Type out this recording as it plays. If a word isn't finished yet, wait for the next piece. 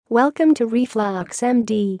Welcome to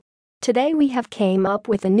RefluxMD. Today we have came up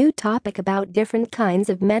with a new topic about different kinds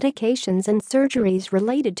of medications and surgeries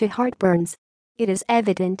related to heartburns. It is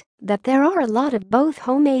evident that there are a lot of both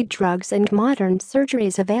homemade drugs and modern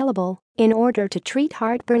surgeries available in order to treat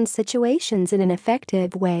heartburn situations in an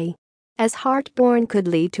effective way. As heartburn could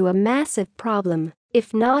lead to a massive problem,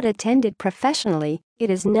 if not attended professionally, it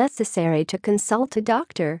is necessary to consult a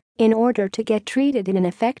doctor in order to get treated in an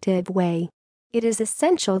effective way. It is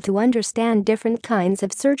essential to understand different kinds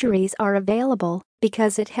of surgeries are available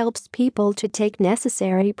because it helps people to take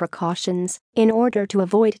necessary precautions in order to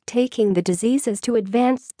avoid taking the diseases to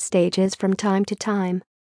advanced stages from time to time.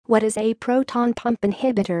 What is a proton pump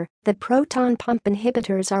inhibitor? The proton pump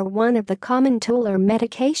inhibitors are one of the common tools or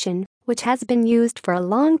medication which has been used for a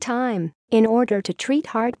long time in order to treat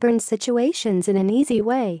heartburn situations in an easy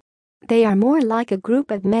way. They are more like a group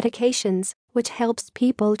of medications which helps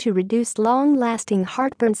people to reduce long-lasting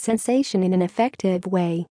heartburn sensation in an effective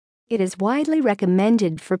way. It is widely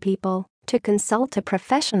recommended for people to consult a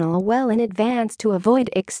professional well in advance to avoid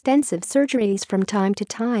extensive surgeries from time to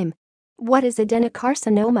time. What is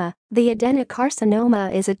adenocarcinoma? The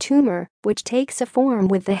adenocarcinoma is a tumor which takes a form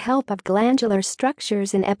with the help of glandular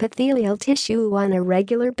structures in epithelial tissue on a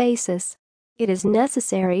regular basis. It is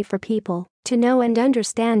necessary for people to know and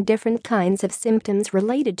understand different kinds of symptoms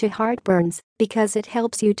related to heartburns because it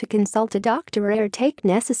helps you to consult a doctor or take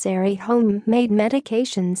necessary homemade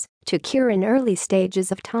medications to cure in early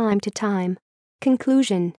stages of time to time.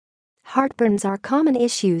 Conclusion: heartburns are common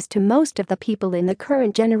issues to most of the people in the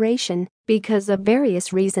current generation because of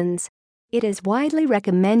various reasons. It is widely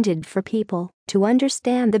recommended for people to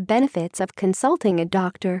understand the benefits of consulting a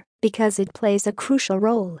doctor because it plays a crucial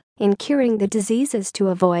role in curing the diseases to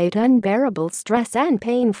avoid unbearable stress and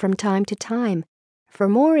pain from time to time. For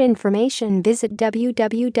more information, visit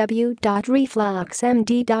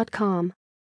www.refluxmd.com.